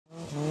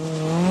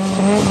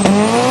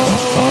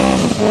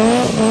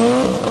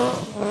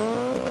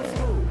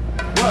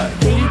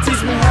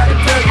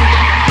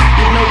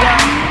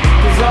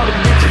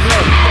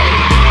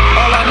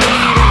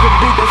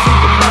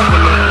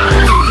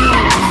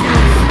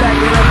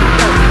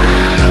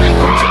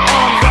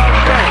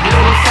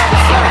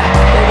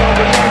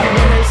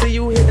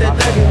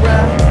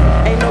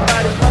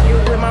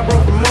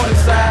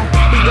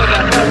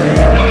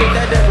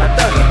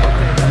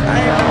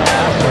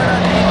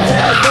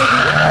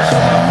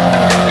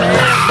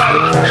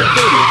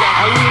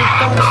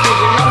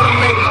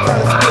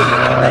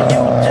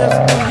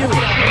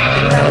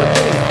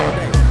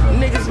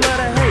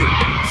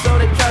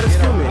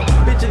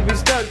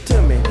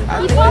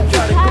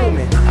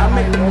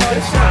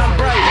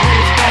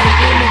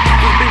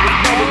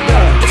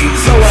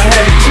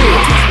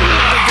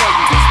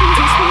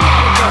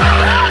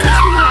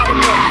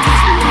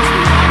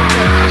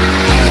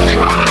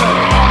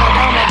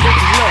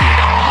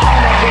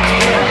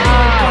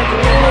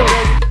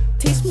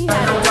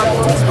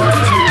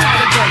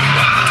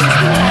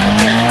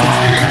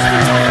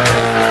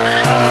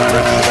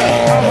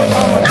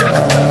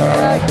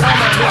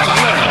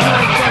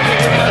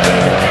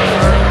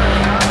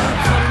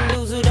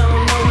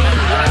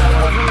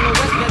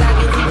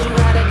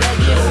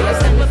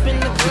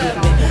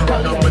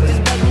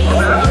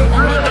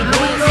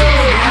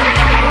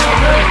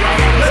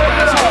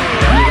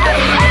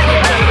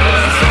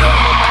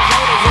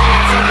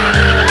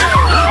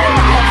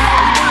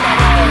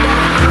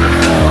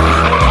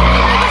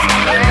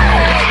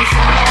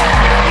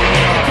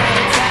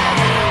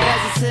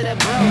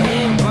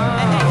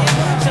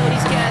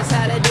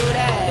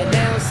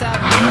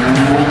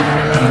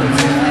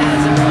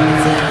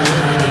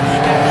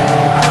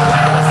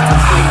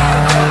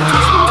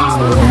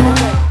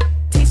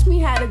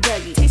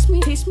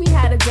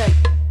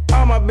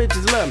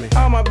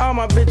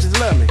my bitches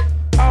love me.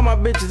 All my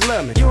bitches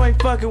love me. You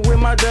ain't fucking with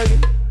my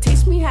Dougie.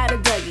 Teach me how to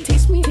Dougie.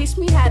 Teach me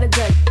how to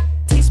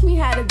Dougie. Teach me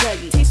how to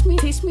Dougie.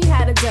 Teach me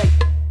how to Dougie.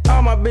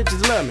 All my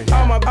bitches love me.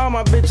 All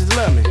my bitches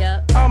love me.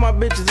 Yep. All my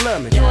bitches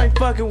love me. You ain't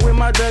fucking with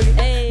my Dougie.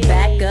 Hey.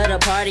 Back of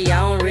the party, I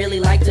don't really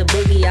like to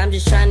boogie. I'm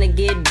just trying to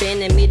get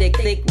Ben and me the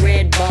thick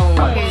red bone.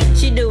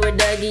 She do her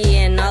Dougie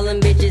and all them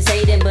bitches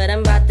hating, but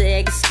I'm about to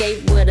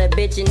escape with a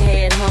bitch and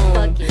head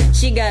home.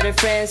 She got her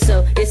friends,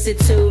 so it's a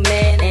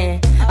two-man,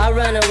 and I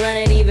run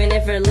it even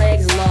if her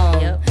legs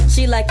long.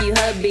 She like you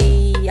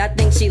hubby, I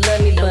think she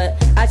love me, but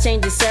I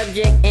change the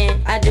subject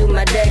and I do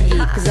my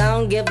Dougie. Cause I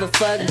don't give a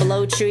fuck,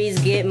 blow trees,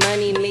 get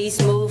money. Me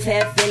smooth,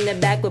 hef in the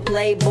back with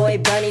Playboy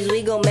bunnies.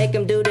 We gon' make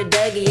them do the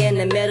Dougie in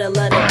the middle of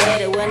the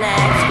bed. And when I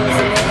asked for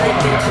some help, that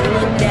bitch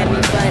looked at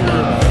me funny.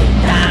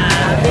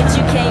 Nah, bitch,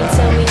 you can't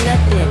tell me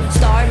nothing.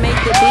 Star make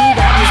the beat,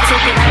 I just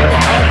took it out the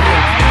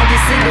oven. I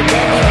just see the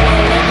Dougie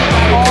when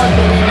everybody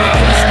clubbing in the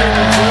east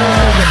skinny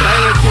jeans with the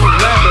Burger King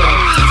rubbing.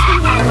 Teach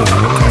me how to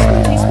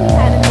Dougie. Teach me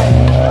how to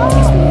Dougie.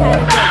 Teach me how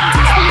to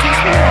Dougie.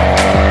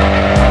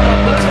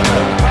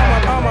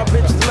 All my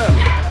bitches love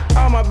me.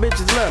 All my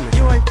bitches love me.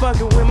 You ain't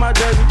fucking with my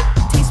Dougie.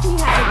 Teach me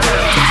how to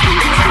Dougie. Teach me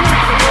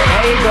how to Dougie.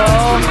 There you go.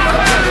 All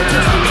my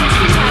bitches love me.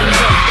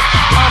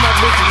 All my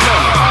bitches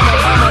love me.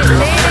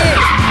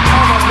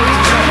 All my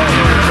bitches love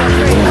me.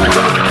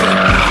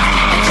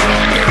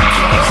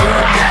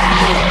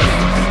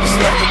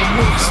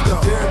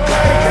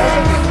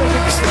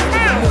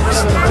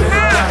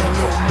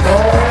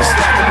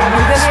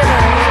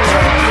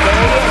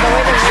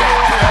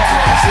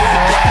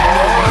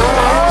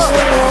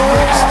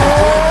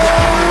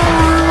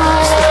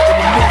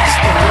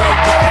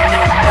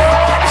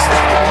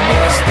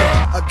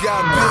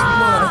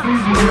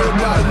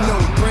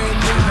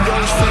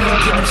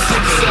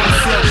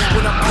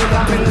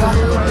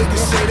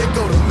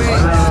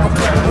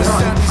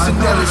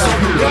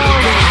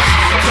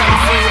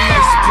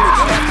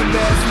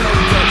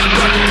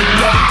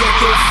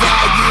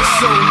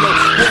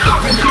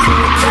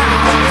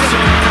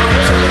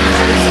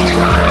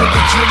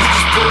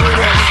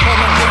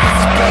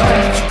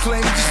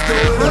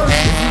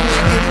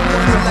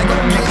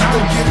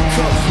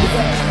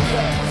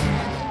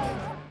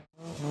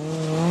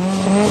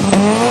 Like